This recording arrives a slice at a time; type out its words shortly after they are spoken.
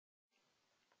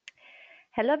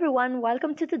Hello everyone,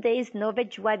 welcome to today's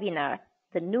Novedge webinar,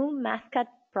 the new Mathcad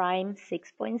Prime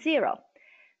 6.0.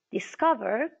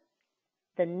 Discover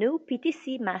the new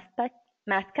PTC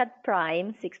Mathcad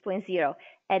Prime 6.0,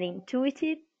 an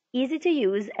intuitive,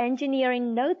 easy-to-use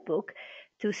engineering notebook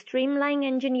to streamline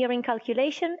engineering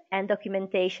calculation and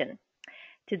documentation.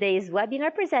 Today's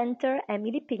webinar presenter,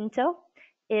 Emily Pinto,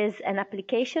 is an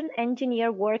application engineer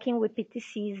working with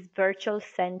PTC's Virtual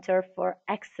Center for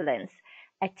Excellence,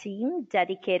 a team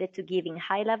dedicated to giving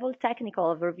high-level technical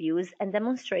overviews and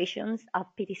demonstrations of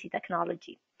PTC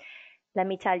technology. Let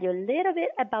me tell you a little bit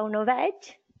about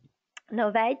Novedge.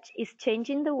 Novedge is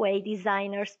changing the way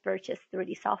designers purchase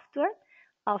 3D software,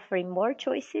 offering more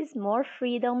choices, more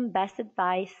freedom, best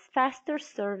advice, faster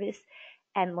service,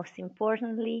 and most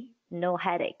importantly, no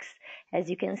headaches.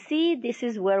 As you can see, this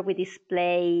is where we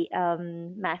display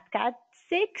Mathcad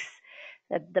 6,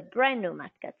 the brand new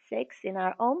Mathcad 6 in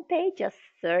our own page. Just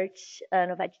search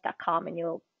novedge.com and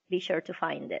you'll be sure to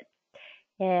find it.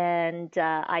 And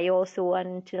I also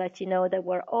want to let you know that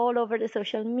we're all over the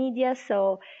social media,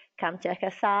 so come check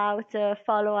us out,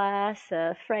 follow us,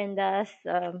 friend us,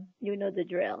 you know the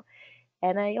drill.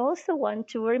 And I also want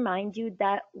to remind you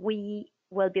that we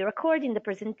will be recording the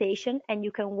presentation and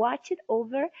you can watch it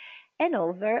over and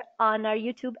over on our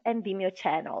YouTube and Vimeo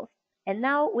channels. And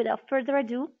now, without further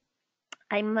ado,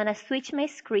 I'm going to switch my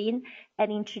screen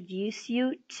and introduce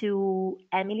you to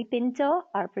Emily Pinto,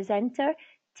 our presenter.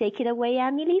 Take it away,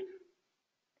 Emily.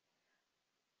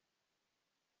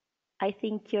 I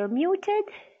think you're muted.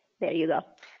 There you go.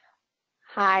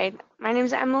 Hi, my name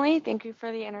is Emily. Thank you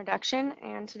for the introduction.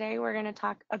 And today we're going to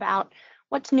talk about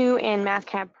what's new in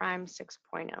Mathcad Prime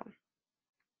 6.0.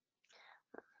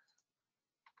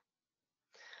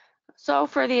 So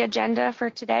for the agenda for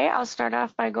today, I'll start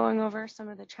off by going over some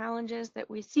of the challenges that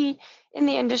we see in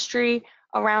the industry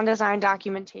around design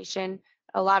documentation,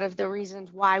 a lot of the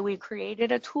reasons why we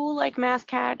created a tool like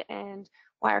Mathcad and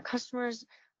why our customers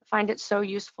find it so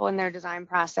useful in their design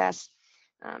process.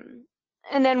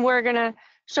 And then we're going to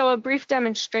show a brief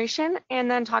demonstration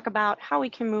and then talk about how we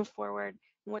can move forward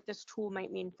and what this tool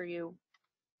might mean for you.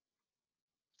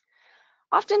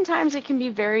 Oftentimes, it can be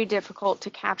very difficult to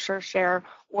capture, share,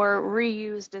 or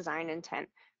reuse design intent.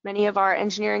 Many of our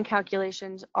engineering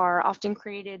calculations are often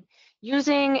created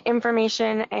using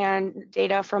information and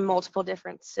data from multiple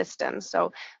different systems.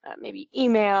 So maybe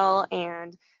email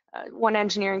and one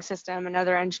engineering system,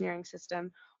 another engineering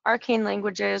system, arcane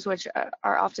languages, which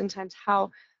are oftentimes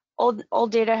how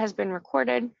old data has been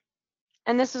recorded.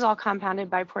 And this is all compounded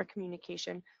by poor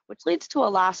communication, which leads to a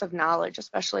loss of knowledge,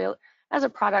 especially as a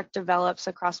product develops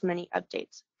across many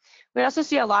updates. We also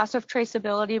see a loss of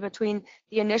traceability between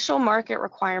the initial market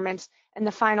requirements and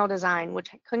the final design, which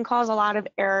can cause a lot of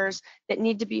errors that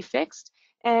need to be fixed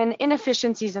and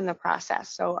inefficiencies in the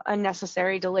process. So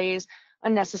unnecessary delays,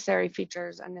 unnecessary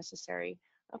features, unnecessary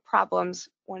problems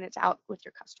when it's out with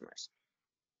your customers.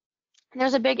 And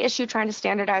there's a big issue trying to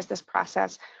standardize this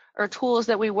process or tools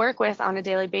that we work with on a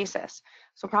daily basis.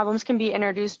 So problems can be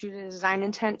introduced due to design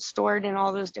intent stored in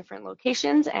all those different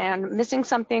locations and missing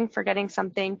something, forgetting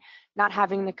something, not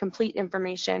having the complete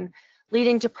information,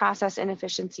 leading to process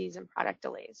inefficiencies and product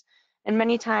delays. And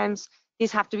many times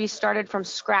these have to be started from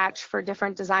scratch for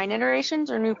different design iterations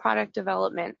or new product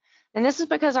development. And this is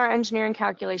because our engineering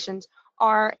calculations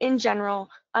are in general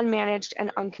unmanaged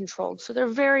and uncontrolled. So they're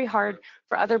very hard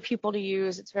for other people to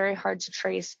use. It's very hard to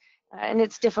trace. And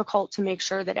it's difficult to make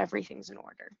sure that everything's in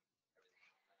order.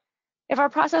 If our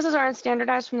processes aren't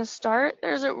standardized from the start,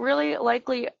 there's a really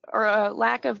likely or a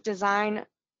lack of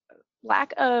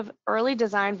early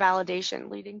design validation,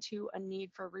 leading to a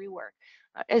need for rework.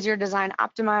 Is your design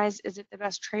optimized? Is it the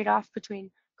best trade-off between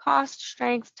cost,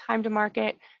 strength, time to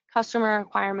market, customer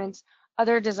requirements,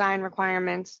 other design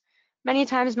requirements? Many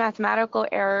times mathematical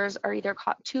errors are either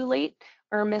caught too late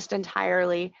or missed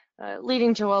entirely,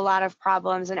 leading to a lot of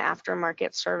problems in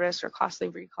aftermarket service or costly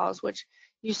recalls, which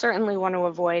you certainly want to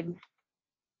avoid.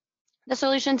 The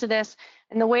solution to this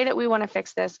and the way that we want to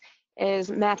fix this is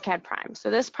Mathcad Prime.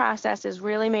 So this process is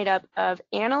really made up of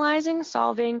analyzing,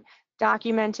 solving,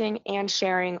 documenting, and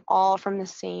sharing all from the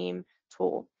same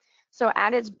tool. So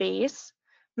at its base,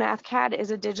 Mathcad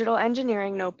is a digital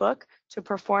engineering notebook to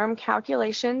perform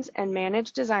calculations and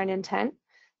manage design intent.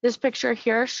 This picture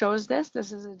here shows this.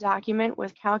 This is a document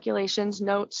with calculations,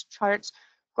 notes, charts,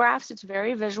 graphs. It's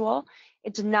very visual.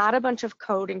 It's not a bunch of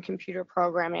code and computer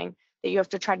programming that you have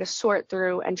to try to sort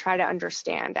through and try to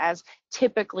understand, as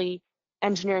typically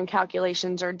engineering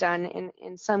calculations are done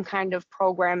in some kind of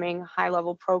programming,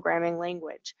 high-level programming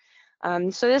language.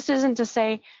 So this isn't to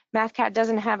say Mathcad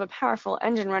doesn't have a powerful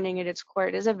engine running at its core.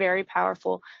 It is a very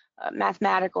powerful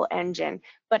mathematical engine.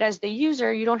 But as the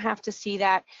user, you don't have to see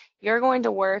that. You're going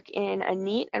to work in a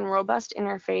neat and robust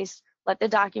interface. Let the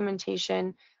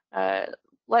documentation,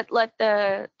 let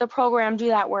the program do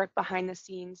that work behind the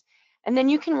scenes. And then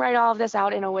you can write all of this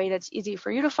out in a way that's easy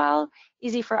for you to follow,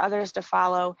 easy for others to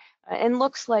follow, and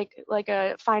looks like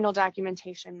a final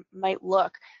documentation might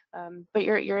look. But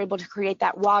you're able to create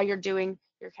that while you're doing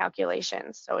your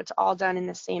calculations. So it's all done in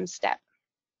the same step.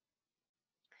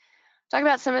 Talk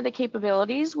about some of the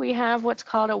capabilities. We have what's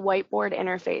called a whiteboard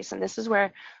interface, and this is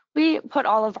where we put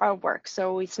all of our work.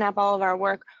 So we snap all of our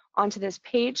work onto this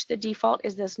page. The default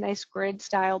is this nice grid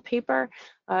style paper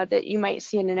that you might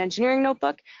see in an engineering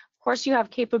notebook. Of course, you have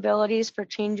capabilities for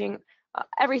changing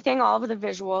everything, all of the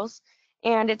visuals,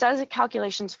 and it does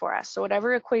calculations for us. So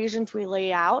whatever equations we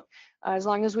lay out, as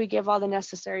long as we give all the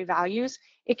necessary values,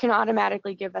 it can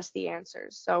automatically give us the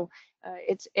answers. So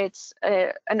it's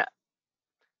a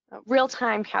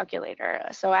real-time calculator.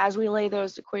 So as we lay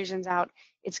those equations out,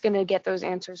 it's going to get those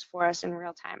answers for us in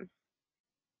real time.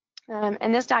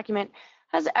 And this document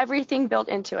has everything built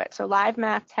into it. So live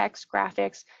math, text,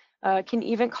 graphics, can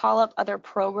even call up other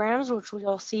programs, which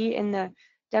we'll see in the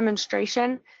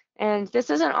demonstration. And this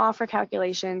isn't all for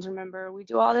calculations. Remember, we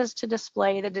do all this to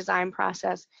display the design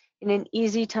process in an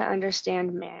easy to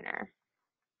understand manner.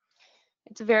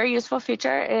 It's a very useful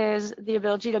feature is the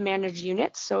ability to manage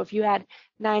units. So if you had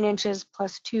 9 inches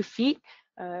plus 2 feet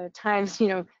times,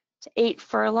 to 8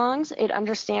 furlongs, it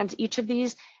understands each of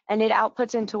these and it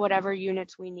outputs into whatever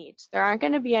units we need. So there aren't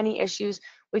going to be any issues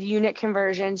with unit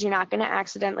conversions. You're not going to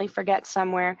accidentally forget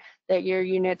somewhere that your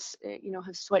units,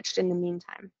 have switched in the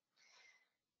meantime.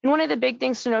 And one of the big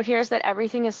things to note here is that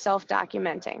everything is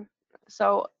self-documenting.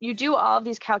 So you do all of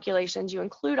these calculations, you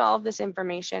include all of this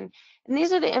information, and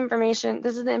this is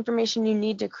the information you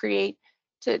need to create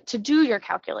to do your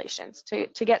calculations,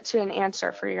 to get to an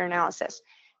answer for your analysis.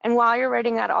 And while you're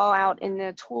writing that all out in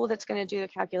the tool that's going to do the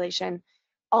calculation,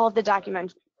 all of the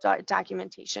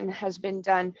documentation has been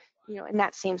done, in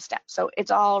that same step. So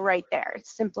it's all right there. It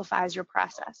simplifies your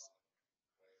process.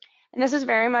 And this is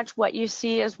very much what you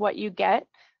see is what you get.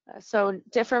 So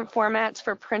different formats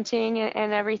for printing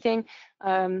and everything.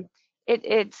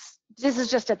 This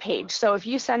is just a page. So if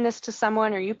you send this to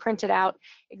someone or you print it out,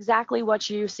 exactly what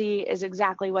you see is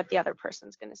exactly what the other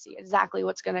person's going to see, exactly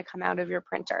what's going to come out of your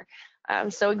printer.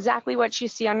 So exactly what you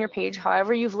see on your page,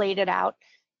 however you've laid it out,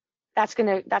 that's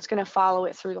gonna follow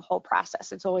it through the whole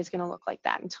process. It's always going to look like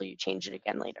that until you change it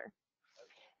again later.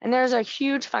 And there's a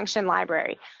huge function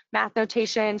library: math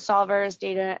notation, solvers,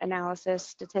 data analysis,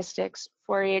 statistics,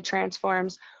 Fourier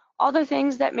transforms, all the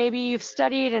things that maybe you've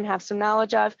studied and have some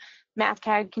knowledge of.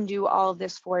 Mathcad can do all of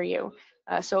this for you.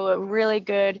 So a really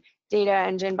good data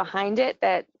engine behind it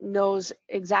that knows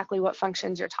exactly what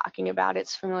functions you're talking about.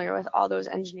 It's familiar with all those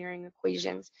engineering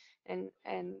equations and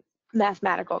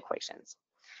mathematical equations.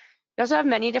 We also have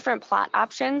many different plot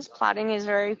options. Plotting is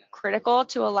very critical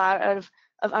to a lot of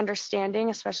understanding,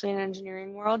 especially in the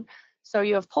engineering world. So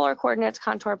you have polar coordinates,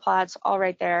 contour plots, all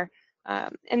right there.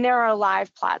 And there are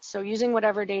live plots. So using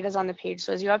whatever data is on the page.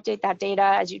 So as you update that data,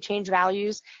 as you change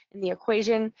values in the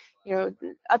equation,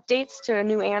 updates to a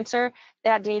new answer,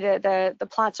 that data, the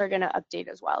plots are going to update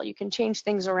as well. You can change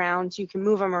things around, you can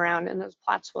move them around, and those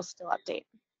plots will still update.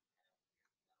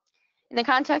 In the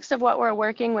context of what we're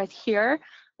working with here,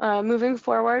 moving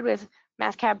forward with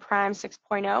Mathcad Prime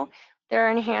 6.0, there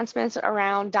are enhancements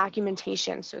around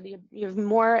documentation. So you have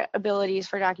more abilities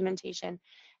for documentation.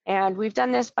 And we've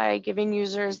done this by giving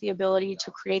users the ability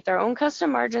to create their own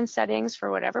custom margin settings for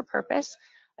whatever purpose.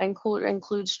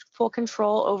 Includes full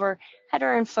control over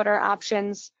header and footer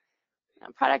options.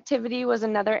 Productivity was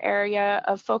another area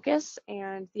of focus,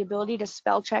 and the ability to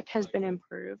spell check has been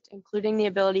improved, including the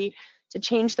ability to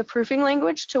change the proofing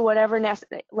language to whatever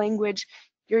language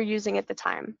you're using at the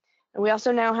time. And we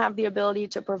also now have the ability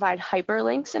to provide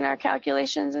hyperlinks in our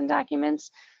calculations and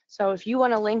documents. So if you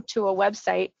want to link to a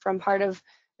website from part of,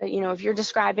 if you're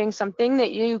describing something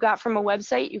that you got from a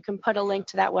website, you can put a link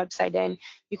to that website in.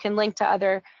 You can link to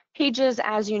other pages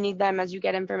as you need them, as you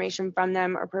get information from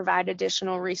them, or provide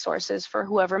additional resources for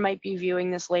whoever might be viewing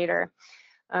this later.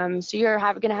 So you're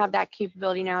going to have that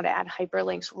capability now to add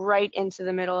hyperlinks right into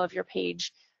the middle of your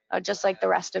page, just like the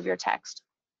rest of your text.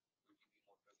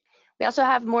 We also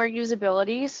have more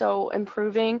usability, so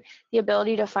improving the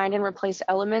ability to find and replace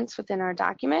elements within our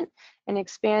document and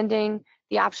expanding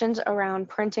the options around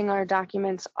printing our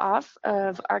documents off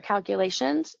of our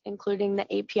calculations, including the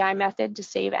API method to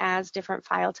save as different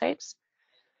file types.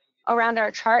 Around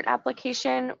our chart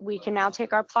application, we can now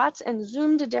take our plots and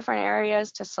zoom to different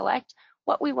areas to select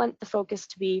what we want the focus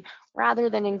to be, rather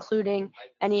than including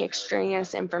any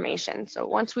extraneous information. So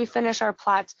once we finish our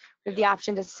plots, we have the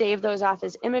option to save those off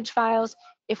as image files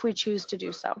if we choose to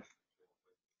do so.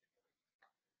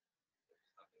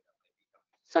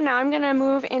 So now I'm going to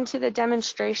move into the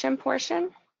demonstration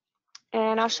portion,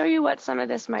 and I'll show you what some of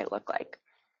this might look like.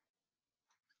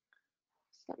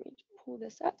 So let me pull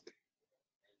this up.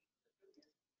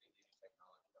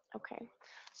 Okay,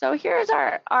 so here's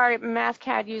our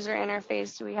Mathcad user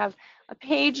interface. We have a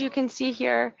page you can see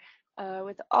here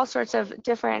with all sorts of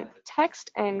different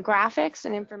text and graphics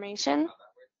and information.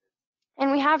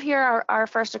 And we have here our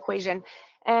first equation.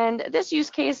 And this use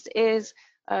case is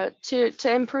to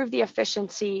improve the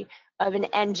efficiency of an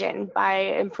engine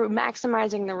by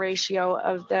maximizing the ratio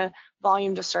of the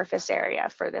volume to surface area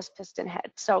for this piston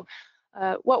head. So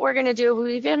what we're going to do,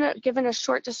 we've given a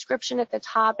short description at the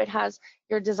top. It has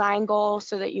your design goal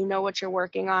so that you know what you're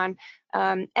working on.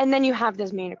 And then you have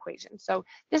this main equation. So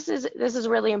this is a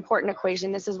really important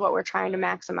equation. This is what we're trying to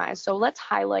maximize. So let's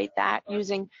highlight that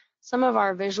using some of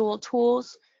our visual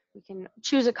tools. We can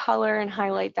choose a color and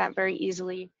highlight that very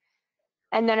easily.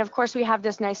 And then of course we have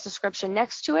this nice description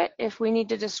next to it if we need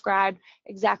to describe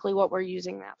exactly what we're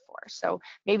using that for. So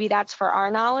maybe that's for our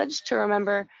knowledge to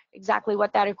remember exactly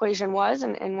what that equation was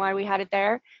and why we had it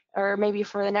there, or maybe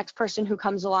for the next person who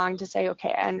comes along to say,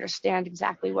 okay, I understand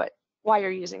exactly why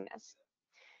you're using this.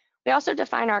 We also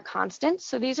define our constants.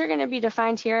 So these are going to be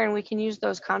defined here, and we can use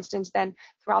those constants then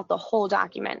throughout the whole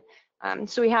document.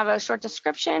 So we have a short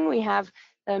description, we have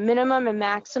the minimum and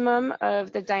maximum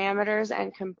of the diameters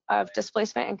and of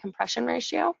displacement and compression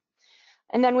ratio.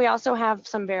 And then we also have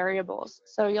some variables.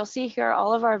 So you'll see here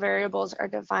all of our variables are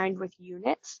defined with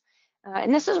units.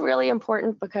 And this is really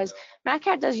important because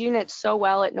Mathcad does units so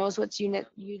well. It knows what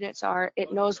units are.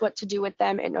 It knows what to do with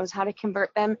them. It knows how to convert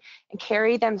them and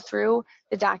carry them through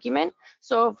the document.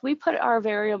 So if we put our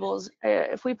variables,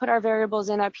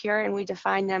 in up here and we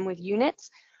define them with units,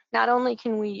 not only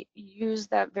can we use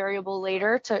that variable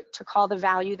later to call the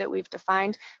value that we've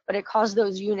defined, but it calls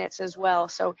those units as well.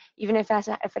 So even if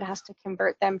it has to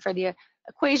convert them for the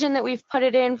equation that we've put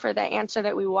it in for the answer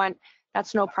that we want,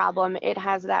 that's no problem. It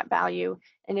has that value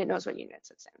and it knows what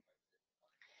units it's in.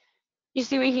 You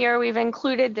see here we've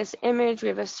included this image. We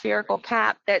have a spherical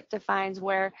cap that defines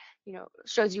where,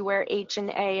 shows you where H and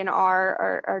A and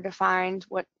R are defined,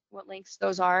 what lengths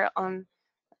those are on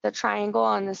the triangle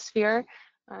on the sphere.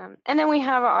 And then we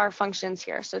have our functions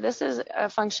here. So this is a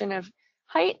function of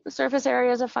height. The surface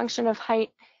area is a function of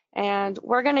height, and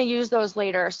we're going to use those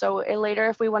later. So later,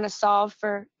 if we want to solve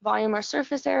for volume or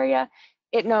surface area,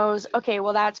 it knows, okay,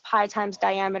 well, that's pi times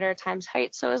diameter times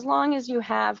height. So as long as you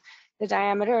have the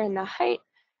diameter and the height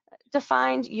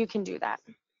defined, you can do that.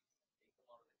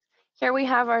 Here we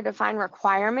have our defined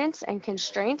requirements and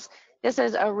constraints. This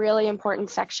is a really important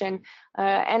section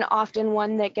and often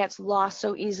one that gets lost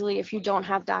so easily if you don't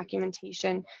have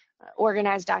documentation,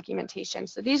 organized documentation.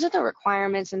 So these are the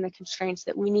requirements and the constraints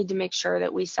that we need to make sure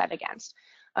that we set against.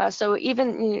 So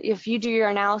even if you do your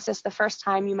analysis the first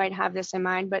time, you might have this in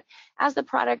mind, but as the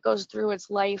product goes through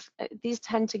its life, these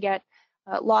tend to get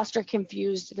lost or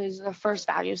confused. These are the first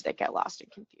values that get lost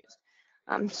and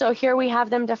confused. So here we have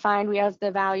them defined. We have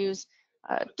the values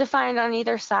defined on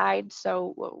either side,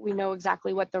 so we know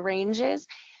exactly what the range is.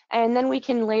 And then we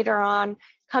can later on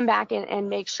come back and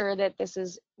make sure that this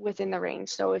is within the range.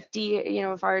 So if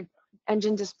if our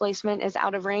engine displacement is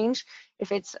out of range,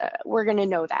 if it's, we're going to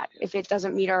know that. If it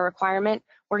doesn't meet our requirement,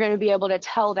 we're going to be able to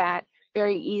tell that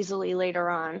very easily later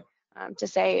on to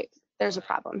say there's a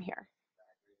problem here.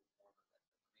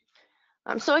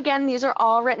 So again, these are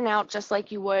all written out just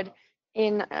like you would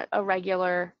in a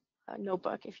regular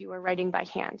notebook if you were writing by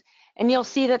hand. And you'll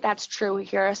see that that's true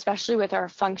here, especially with our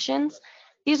functions.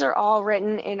 These are all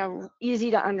written in a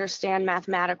easy to understand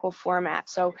mathematical format.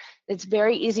 So it's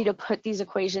very easy to put these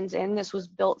equations in. This was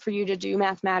built for you to do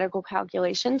mathematical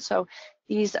calculations. So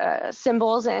these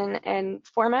symbols and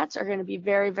formats are going to be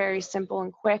very, very simple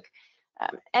and quick.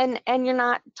 And you're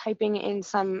not typing in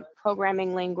some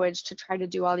programming language to try to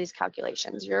do all these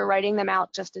calculations. You're writing them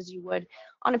out just as you would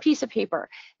on a piece of paper.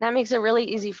 That makes it really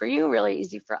easy for you, really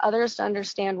easy for others to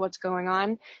understand what's going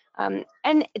on.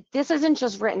 And this isn't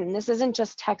just written. This isn't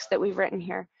just text that we've written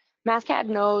here. Mathcad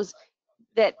knows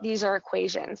that these are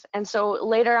equations. And so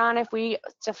later on, if we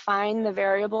define the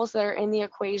variables that are in the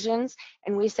equations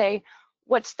and we say,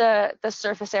 what's the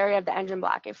surface area of the engine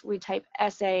block? If we type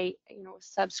SA,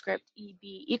 subscript EB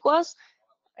equals,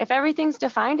 if everything's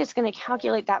defined, it's going to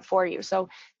calculate that for you. So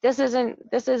this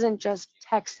isn't just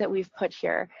text that we've put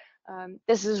here.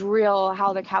 this is real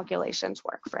how the calculations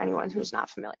work for anyone who's not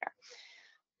familiar.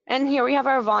 And here we have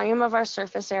our volume of our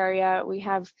surface area. We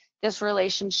have this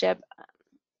relationship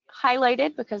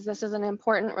highlighted because this is an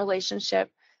important relationship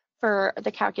for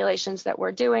the calculations that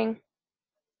we're doing.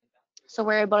 So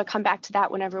we're able to come back to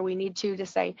that whenever we need to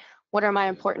say, what are my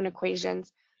important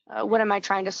equations? What am I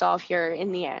trying to solve here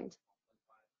in the end?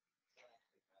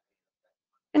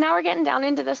 And now we're getting down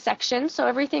into the section. So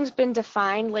everything's been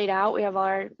defined, laid out. We have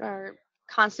our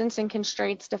constants and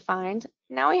constraints defined.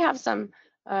 Now we have some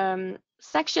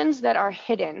sections that are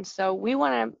hidden. So we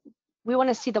want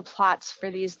to see the plots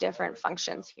for these different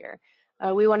functions here.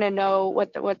 We want to know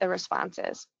what the response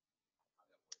is.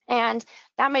 And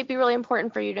that might be really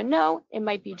important for you to know. It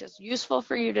might be just useful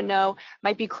for you to know,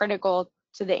 might be critical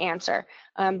to the answer.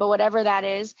 But whatever that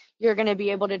is, you're going to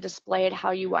be able to display it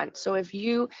how you want. So if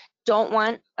you don't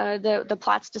want the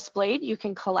plots displayed, you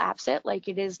can collapse it like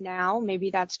it is now.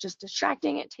 Maybe that's just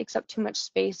distracting. It takes up too much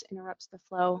space, interrupts the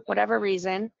flow, whatever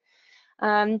reason.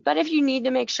 But if you need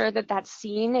to make sure that that's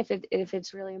seen, if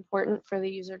it's really important for the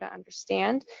user to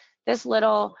understand, this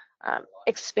little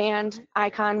expand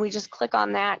icon, we just click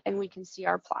on that and we can see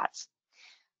our plots.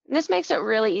 And this makes it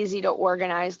really easy to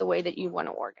organize the way that you want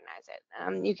to organize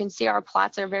it. You can see our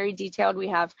plots are very detailed. We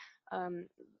have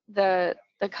the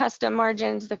custom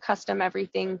margins, the custom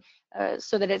everything,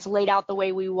 so that it's laid out the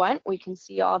way we want. We can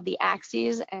see all of the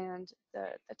axes and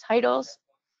the titles.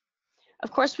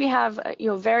 Of course, we have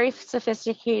very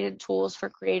sophisticated tools for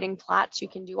creating plots. You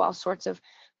can do all sorts of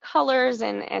colors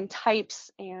and types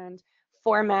and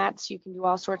formats. You can do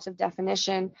all sorts of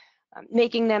definition,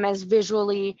 making them as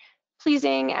visually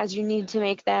pleasing as you need to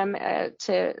make them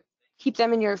to keep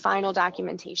them in your final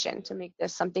documentation, to make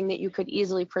this something that you could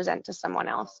easily present to someone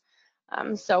else.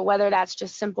 So whether that's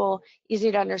just simple,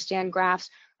 easy to understand graphs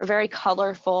or very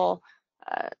colorful,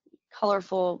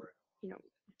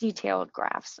 detailed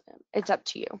graphs, it's up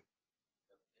to you.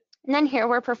 And then here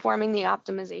we're performing the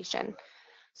optimization.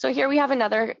 So here we have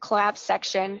another collapse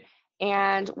section,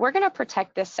 and we're going to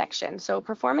protect this section. So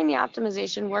performing the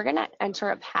optimization, we're going to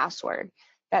enter a password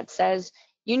that says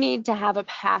you need to have a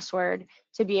password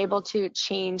to be able to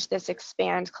change this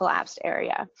expand collapsed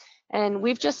area. And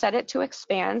we've just set it to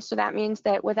expand, so that means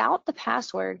that without the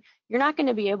password, you're not going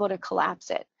to be able to collapse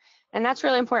it. And that's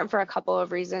really important for a couple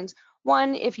of reasons.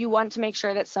 One, if you want to make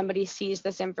sure that somebody sees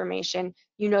this information,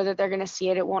 you know that they're going to see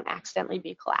it, it won't accidentally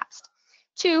be collapsed.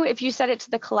 Two, if you set it to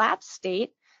the collapse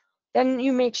state, then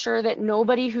you make sure that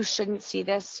nobody who shouldn't see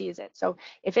this sees it. So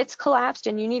if it's collapsed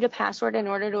and you need a password in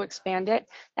order to expand it,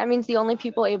 that means the only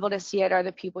people able to see it are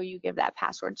the people you give that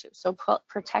password to. So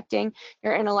protecting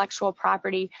your intellectual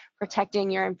property,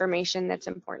 protecting your information that's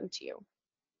important to you.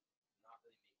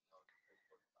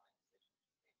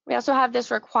 We also have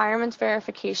this requirements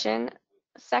verification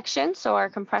section. So our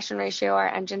compression ratio, our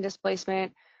engine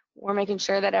displacement, we're making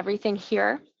sure that everything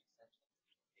here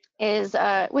is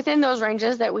within those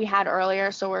ranges that we had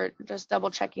earlier. So we're just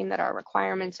double checking that our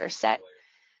requirements are set.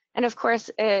 And of course,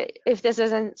 if this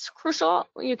isn't crucial,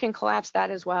 you can collapse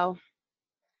that as well.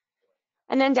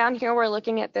 And then down here, we're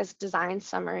looking at this design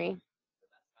summary.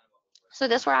 So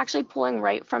this we're actually pulling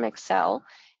right from Excel.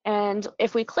 And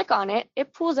if we click on it,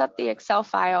 it pulls up the Excel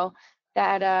file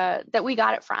that we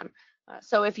got it from.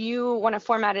 So if you want to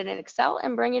format it in Excel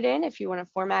and bring it in, if you want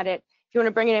to format it, if you want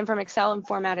to bring it in from Excel and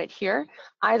format it here,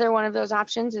 either one of those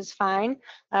options is fine.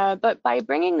 But by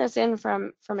bringing this in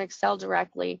from Excel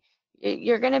directly,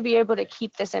 you're going to be able to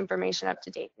keep this information up to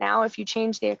date. Now, if you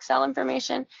change the Excel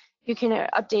information, you can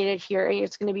update it here.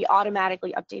 It's going to be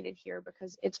automatically updated here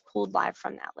because it's pulled live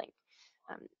from that link.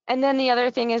 And then the other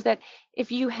thing is that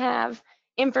if you have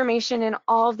information in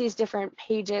all of these different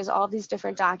pages, all of these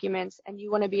different documents, and you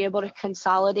want to be able to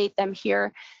consolidate them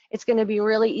here, it's going to be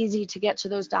really easy to get to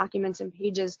those documents and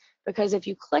pages, because if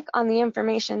you click on the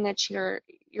information that you're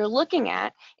looking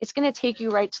at, it's going to take you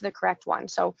right to the correct one.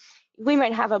 So we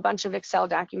might have a bunch of Excel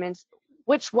documents.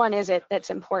 Which one is it that's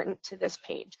important to this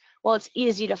page? Well, it's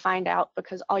easy to find out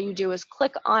because all you do is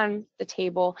click on the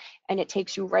table and it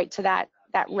takes you right to that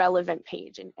relevant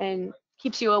page and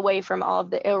keeps you away from all of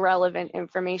the irrelevant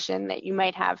information that you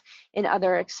might have in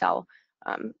other Excel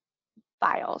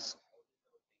files.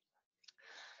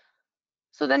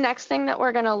 So the next thing that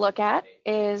we're going to look at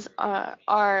is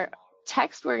our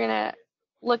text. We're going to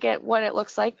look at what it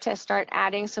looks like to start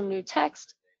adding some new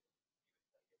text.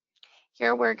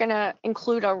 Here we're going to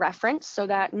include a reference, so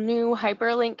that new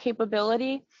hyperlink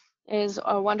capability is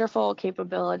a wonderful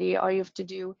capability. All you have to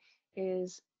do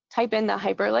is type in the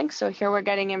hyperlink. So here we're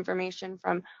getting information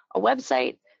from a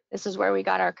website. This is where we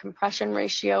got our compression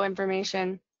ratio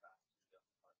information.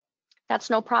 That's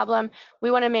no problem.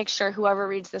 We want to make sure whoever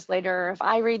reads this later, or if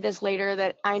I read this later,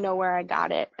 that I know where I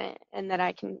got it and that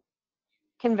I can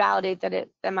validate that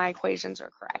my equations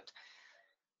are correct.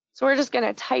 So we're just going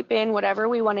to type in whatever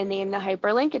we want to name the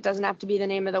hyperlink. It doesn't have to be the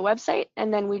name of the website,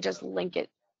 and then we just link it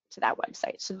to that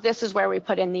website. So this is where we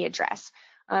put in the address.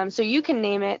 So you can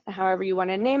name it however you want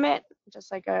to name it,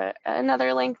 just like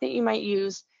another link that you might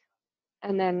use,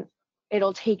 and then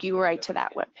it'll take you right to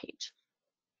that web page.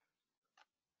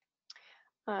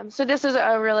 So this is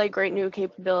a really great new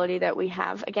capability that we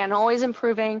have. Again, always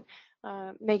improving,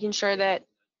 making sure that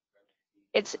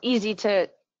it's easy to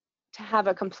have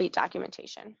a complete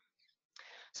documentation.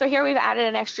 So here we've added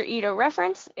an extra E to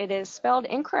reference. It is spelled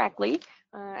incorrectly,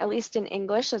 at least in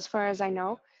English as far as I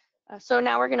know. So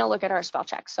now we're going to look at our spell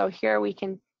check. So here we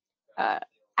can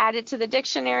add it to the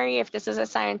dictionary if this is a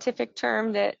scientific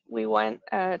term that we want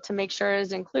to make sure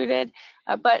is included.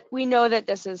 But we know that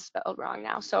this is spelled wrong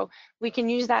now. So we can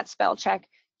use that spell check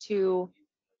to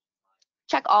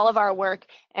check all of our work,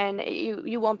 and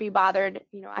you won't be bothered.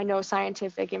 You know, I know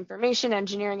scientific information,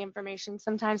 engineering information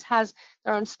sometimes has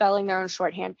their own spelling, their own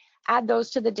shorthand. Add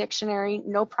those to the dictionary,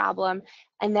 no problem.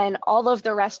 And then all of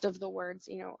the rest of the words,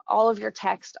 you know, all of your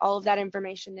text, all of that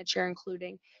information that you're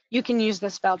including, you can use the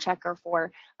spell checker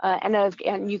for,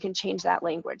 and you can change that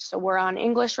language. So we're on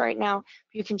English right now.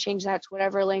 You can change that to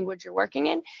whatever language you're working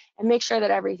in and make sure that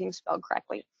everything's spelled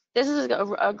correctly. This is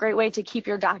a great way to keep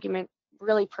your document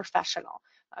really professional.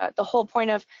 The whole point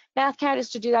of Mathcad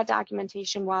is to do that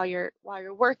documentation while you're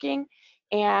working,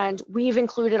 and we've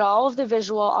included all of the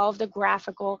visual, all of the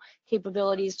graphical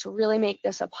capabilities to really make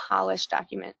this a polished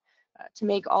document, to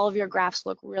make all of your graphs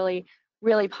look really,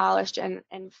 really polished and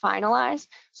finalized.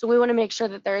 So we want to make sure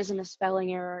that there isn't a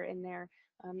spelling error in there,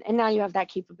 and now you have that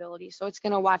capability. So it's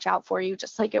going to watch out for you,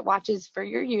 just like it watches for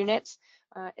your units.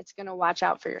 It's going to watch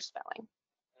out for your spelling.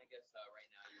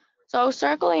 So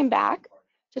circling back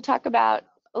to talk about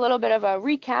a little bit of a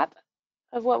recap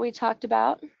of what we talked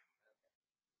about.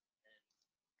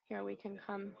 Here we can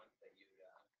come.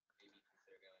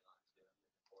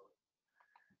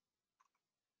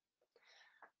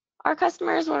 Our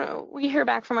customers, when we hear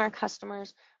back from our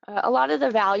customers, a lot of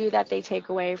the value that they take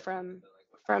away from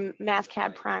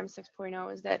Mathcad Prime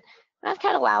 6.0 is that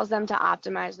Mathcad allows them to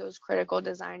optimize those critical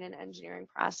design and engineering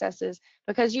processes,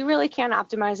 because you really can't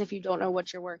optimize if you don't know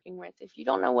what you're working with. If you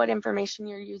don't know what information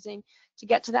you're using to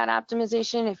get to that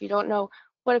optimization, if you don't know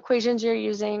what equations you're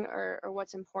using or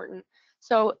what's important.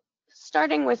 So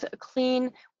starting with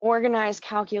clean, organized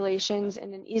calculations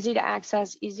in an easy to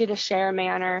access, easy to share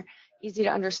manner, easy to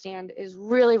understand is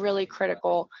really, really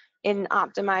critical in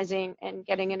optimizing and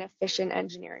getting an efficient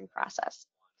engineering process.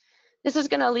 This is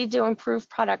going to lead to improved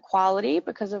product quality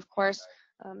because, of course,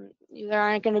 there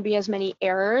aren't going to be as many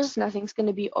errors. Nothing's going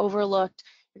to be overlooked.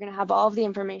 You're going to have all of the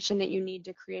information that you need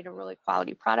to create a really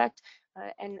quality product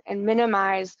and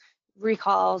minimize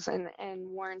recalls and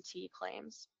warranty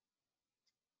claims.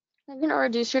 You're going to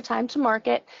reduce your time to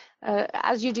market.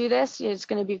 As you do this, it's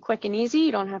going to be quick and easy.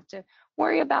 You don't have to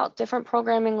worry about different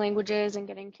programming languages and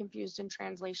getting confused in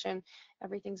translation.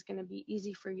 Everything's going to be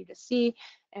easy for you to see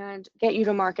and get you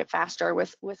to market faster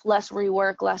with less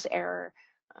rework, less error,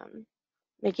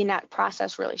 making that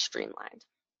process really streamlined.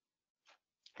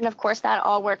 And of course, that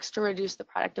all works to reduce the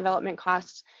product development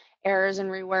costs, errors and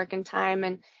rework and time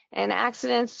and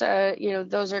accidents. You know,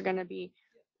 those are going to be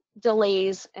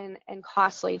delays and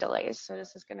costly delays. So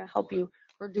this is going to help you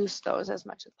reduce those as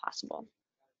much as possible.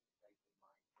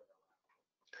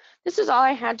 This is all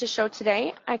I had to show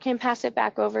today. I can pass it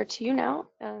back over to you now.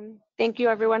 Thank you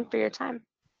everyone for your time.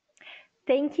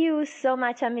 Thank you so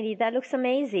much, Amelie. That looks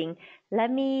amazing.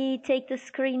 Let me take the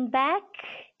screen back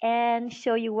and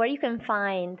show you where you can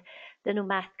find the new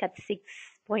Mathcad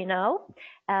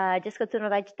 6.0. Just go to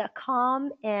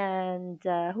novedge.com, and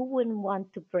who wouldn't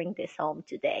want to bring this home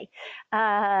today?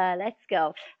 Let's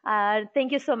go.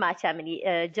 Thank you so much,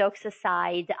 Amelie. Jokes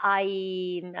aside,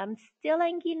 I'm still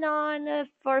hanging on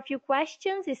for a few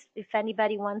questions. If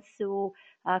anybody wants to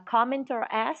comment or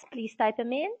ask, please type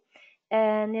them in.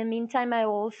 And in the meantime, I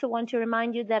also want to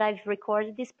remind you that I've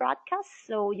recorded this broadcast,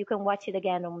 so you can watch it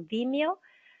again on Vimeo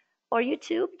or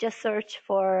YouTube. Just search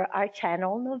for our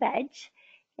channel, Novedge.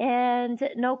 And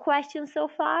no questions so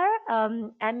far.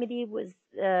 Emily was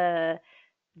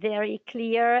very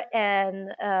clear, and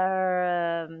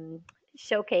her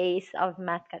showcase of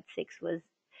Mathcad 6 was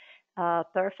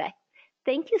perfect.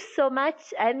 Thank you so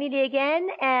much, Emily, again.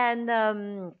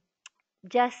 And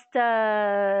just,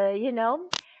 you know,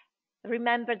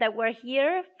 remember that we're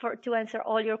here to answer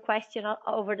all your questions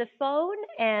over the phone.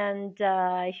 And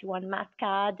if you want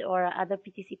Mathcad or other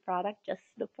PTC product, just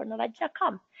look for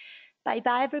Novedge.com.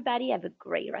 Bye-bye, everybody. Have a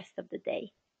great rest of the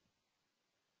day.